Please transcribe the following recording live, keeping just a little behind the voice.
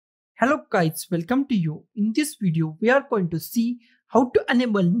Hello guys, welcome to you. In this video, we are going to see how to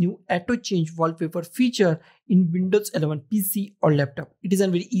enable new auto change wallpaper feature in Windows 11 PC or laptop. It is a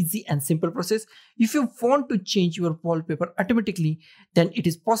very easy and simple process. If you want to change your wallpaper automatically, then it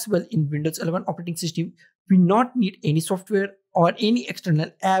is possible in Windows 11 operating system. We not need any software or any external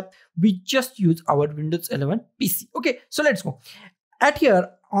app. We just use our Windows 11 PC. Okay, so let's go. At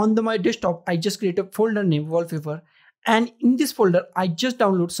here on my desktop, I just create a folder named wallpaper. And in this folder, I just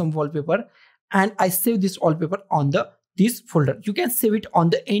download some wallpaper and I save this wallpaper on this folder. You can save it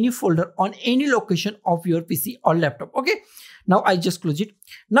on any folder on any location of your PC or laptop. Okay. Now I just close it.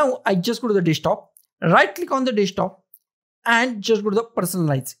 Now I just go to the desktop, right click on the desktop and just go to the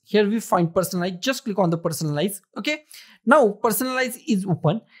personalize. Here we find personalize. Just click on the personalize. Okay. Now personalize is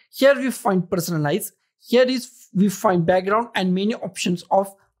open. Here we find personalize. Here is we find background and many options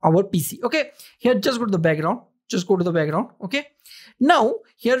of our PC. Okay. Here just go to the background. Just go to the background. Okay. Now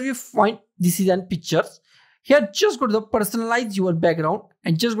here we find this is an pictures. Here just go to the personalize your background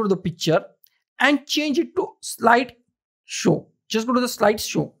and just go to the picture and change it to slide show. Just go to the slide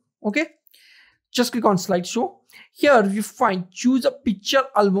show. Okay. Just click on slide show. Here we find choose a picture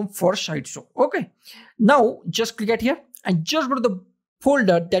album for slideshow. Okay. Now just click at here and just go to the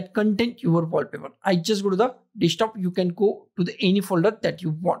folder that contain your wallpaper. I just go to the desktop. You can go to any folder that you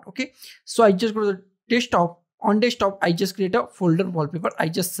want. Okay. So I just go to the desktop. On desktop, I just create a folder wallpaper. I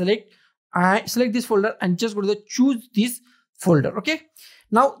just select this folder and just go to the choose this folder. Okay.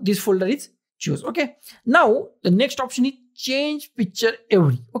 Now this folder is choose. Okay. Now the next option is change picture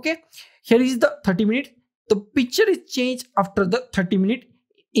every. Okay. Here is the 30 minutes. The picture is changed after the 30 minutes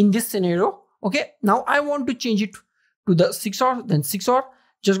in this scenario. Okay. Now I want to change it to the 6 hours, then 6 hours.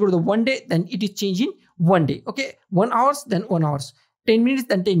 Just go to the 1 day, then it is changing 1 day. Okay. 1 hours, then 1 hours. 10 minutes,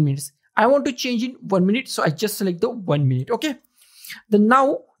 then 10 minutes. I want to change in 1 minute, so I just select the 1 minute. Okay. The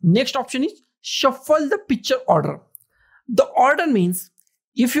now next option is shuffle the picture order. The order means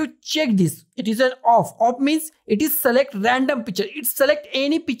if you check this, it is an off. Off means it is select random picture. It select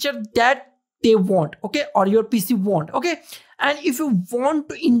any picture that they want. Okay, or your PC want. Okay, and if you want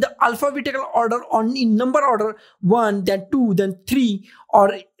to in the alphabetical order on in number order 1, then 2, then 3,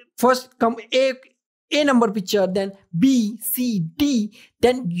 or first come A number picture, then B, C, D,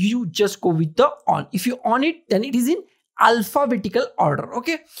 then you just go with the on. If you on it, then it is in alphabetical order.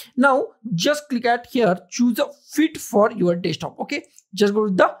 Okay. Now just click at here, choose a fit for your desktop. Okay. Just go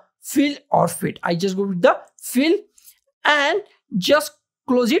with the fill or fit. I just go with the fill and just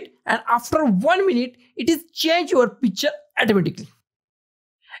close it. And after 1 minute, it is change your picture automatically.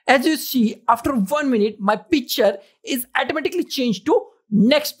 As you see, after 1 minute, my picture is automatically changed to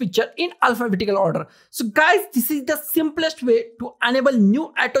next picture in alphabetical order. So guys, this is the simplest way to enable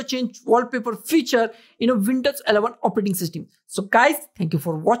new auto change wallpaper feature in a Windows 11 operating system. So guys, thank you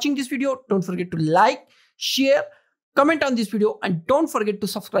for watching this video. Don't forget to like, share, comment on this video, and don't forget to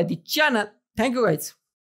subscribe the channel. Thank you guys.